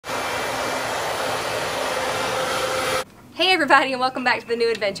Hey everybody, and welcome back to the new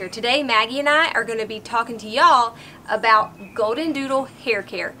adventure. Today Maggie and I are going to be talking to y'all about Goldendoodle hair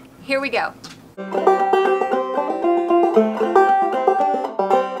care. Here we go. The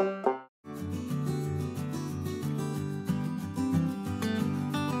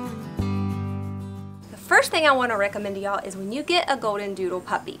first thing I want to recommend to y'all is when you get a Goldendoodle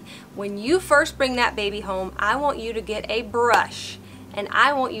puppy, when you first bring that baby home, I want you to get a brush. And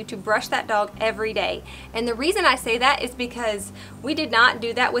I want you to brush that dog every day. And the reason I say that is because we did not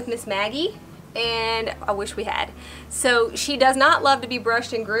do that with Miss Maggie, and I wish we had. So she does not love to be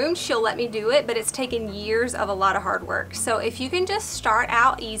brushed and groomed. She'll let me do it, but it's taken years of a lot of hard work. So if you can just start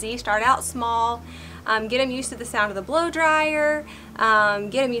out easy, start out small, get them used to the sound of the blow dryer,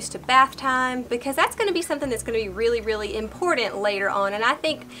 get them used to bath time, because that's going to be something that's going to be really, really important later on. And I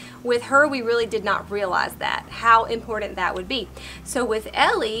think with her, we really did not realize that, how important that would be. So with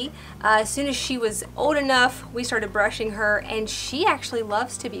Ellie, as soon as she was old enough, we started brushing her, and she actually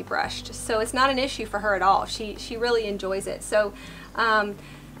loves to be brushed. So it's not an issue for her at all. She really enjoys it. So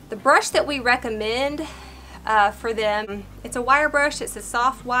the brush that we recommend for them, it's a wire brush. It's a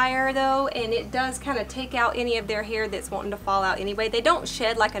soft wire though, and it does kind of take out any of their hair that's wanting to fall out anyway. They don't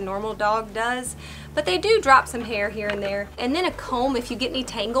shed like a normal dog does, but they do drop some hair here and there. And then a comb, if you get any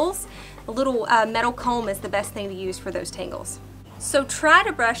tangles, a little metal comb is the best thing to use for those tangles. So try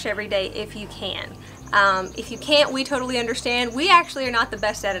to brush every day if you can. If you can't, we totally understand. We actually are not the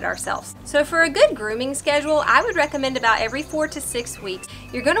best at it ourselves. So for a good grooming schedule, I would recommend about every 4 to 6 weeks.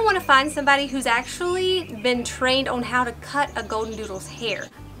 You're going to want to find somebody who's actually been trained on how to cut a Goldendoodle's hair.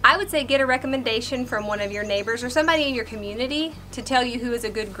 I would say get a recommendation from one of your neighbors or somebody in your community to tell you who is a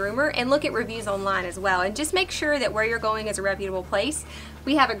good groomer, and look at reviews online as well. And just make sure that where you're going is a reputable place.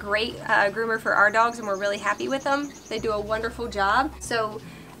 We have a great groomer for our dogs, and we're really happy with them. They do a wonderful job. So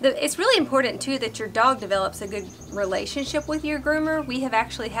it's really important too that your dog develops a good relationship with your groomer. We have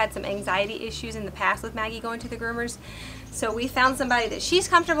actually had some anxiety issues in the past with Maggie going to the groomers. So we found somebody that she's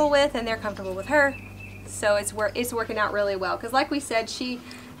comfortable with and they're comfortable with her. So it's working out really well, because like we said, she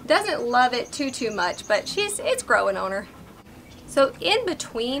doesn't love it too much, but it's growing on her. So in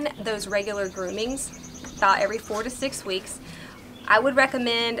between those regular groomings, about every 4 to 6 weeks, I would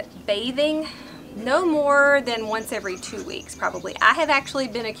recommend bathing no more than once every 2 weeks probably. I have actually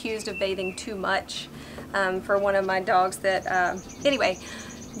been accused of bathing too much for one of my dogs that, anyway,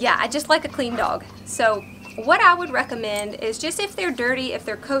 yeah, I just like a clean dog. So what I would recommend is just if they're dirty, if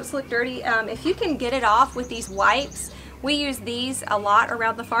their coats look dirty, if you can get it off with these wipes. We use these a lot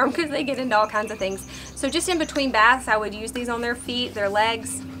around the farm because they get into all kinds of things. So just in between baths, I would use these on their feet, their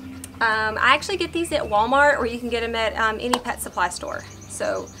legs. I actually get these at Walmart, or you can get them at any pet supply store.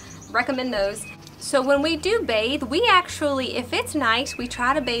 So recommend those. So when we do bathe, we actually, if it's nice, we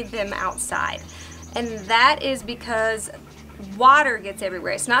try to bathe them outside. And that is because water gets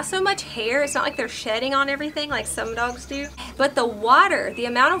everywhere. It's not so much hair. It's not like they're shedding on everything like some dogs do. But the water, the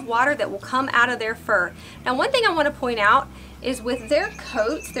amount of water that will come out of their fur. Now, one thing I want to point out is with their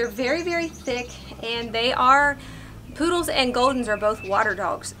coats, they're very, very thick, and they are, poodles and Goldens are both water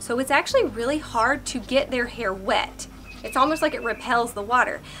dogs. So it's actually really hard to get their hair wet. It's almost like it repels the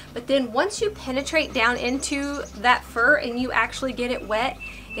water. But then once you penetrate down into that fur and you actually get it wet,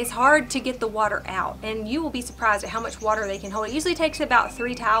 it's hard to get the water out. And you will be surprised at how much water they can hold. It usually takes about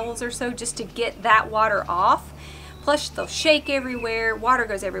 3 towels or so just to get that water off. Plus they'll shake everywhere, water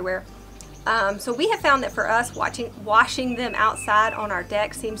goes everywhere. So we have found that for us, washing them outside on our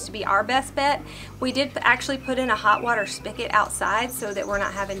deck seems to be our best bet. We did actually put in a hot water spigot outside so that we're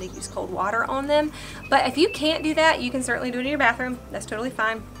not having to use cold water on them. But if you can't do that, you can certainly do it in your bathroom. That's totally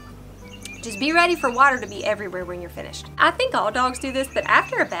fine. Just be ready for water to be everywhere when you're finished. I think all dogs do this, but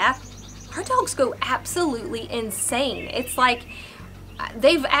after a bath, our dogs go absolutely insane. It's like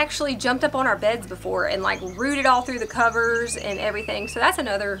they've actually jumped up on our beds before and like rooted all through the covers and everything. So that's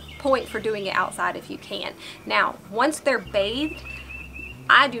another point for doing it outside if you can. Now, once they're bathed,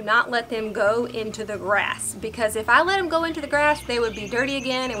 I do not let them go into the grass, because if I let them go into the grass, they would be dirty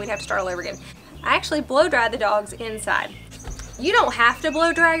again and we'd have to start all over again. I actually blow dry the dogs inside. You don't have to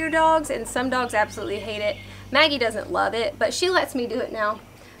blow dry your dogs, and some dogs absolutely hate it. Maggie doesn't love it, but she lets me do it now.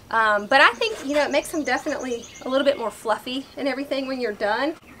 But I think, you know, it makes them definitely a little bit more fluffy and everything when you're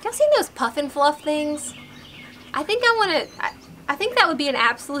done. Y'all seen those puff and fluff things? I think I think that would be an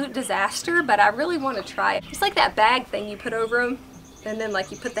absolute disaster, but I really want to try it. It's like that bag thing you put over them, and then like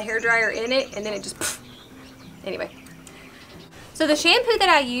you put the hairdryer in it, and then it just, anyway. So So the shampoo that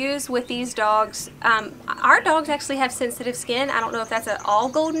I use with these dogs, our dogs actually have sensitive skin. I don't know if that's an all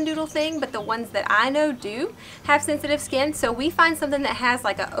Goldendoodle thing, but the ones that I know do have sensitive skin. So we find something that has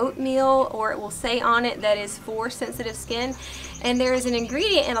like a oatmeal, or it will say on it that is for sensitive skin. And there is an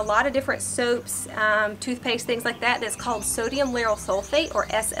ingredient in a lot of different soaps, toothpaste, things like that, that's called sodium lauryl sulfate, or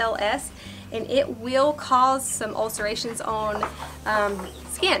SLS. And it will cause some ulcerations on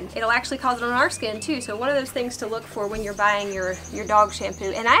skin. It'll actually cause it on our skin too. So one of those things to look for when you're buying your dog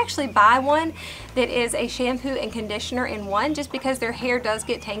shampoo. And I actually buy one that is a shampoo and conditioner in one, just because their hair does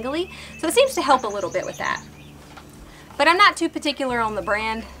get tangly. So it seems to help a little bit with that. But I'm not too particular on the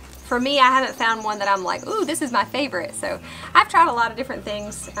brand. For me, I haven't found one that I'm like, ooh, this is my favorite. So I've tried a lot of different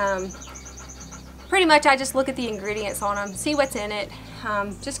things. Pretty much I just look at the ingredients on them, see what's in it,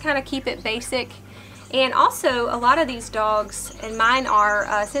 just kind of keep it basic. And also a lot of these dogs, and mine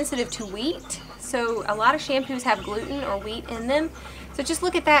are sensitive to wheat, so a lot of shampoos have gluten or wheat in them. So just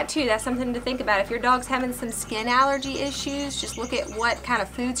look at that too. That's something to think about. If your dog's having some skin allergy issues, just look at what kind of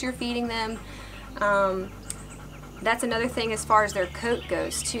foods you're feeding them. That's another thing as far as their coat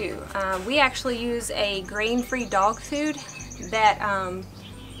goes too. We actually use a grain-free dog food that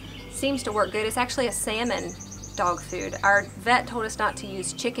seems to work good. It's actually a salmon dog food. Our vet told us not to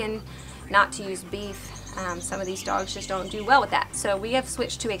use chicken, not to use beef. Some of these dogs just don't do well with that. So we have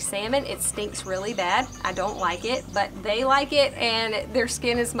switched to a salmon. It stinks really bad. I don't like it, but they like it and their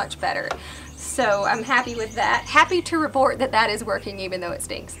skin is much better. So I'm happy with that. Happy to report that that is working even though it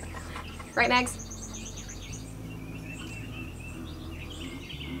stinks. Right, Mags?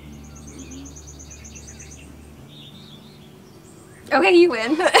 Okay, you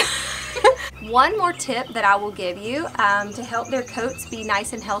win. One more tip that I will give you to help their coats be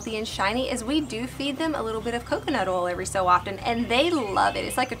nice and healthy and shiny is we do feed them a little bit of coconut oil every so often, and they love it.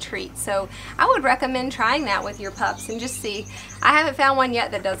 It's like a treat. So I would recommend trying that with your pups and just see. I haven't found one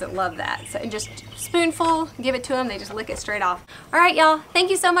yet that doesn't love that. So just spoonful, give it to them, they just lick it straight off. Alright y'all, thank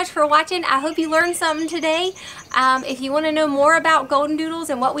you so much for watching. I hope you learned something today. If you want to know more about Goldendoodles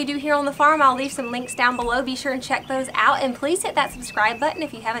and what we do here on the farm, I'll leave some links down below. Be sure and check those out, and please hit that subscribe button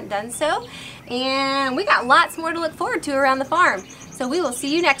if you haven't done so. And we got lots more to look forward to around the farm. So we will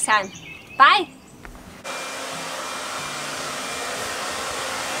see you next time. Bye!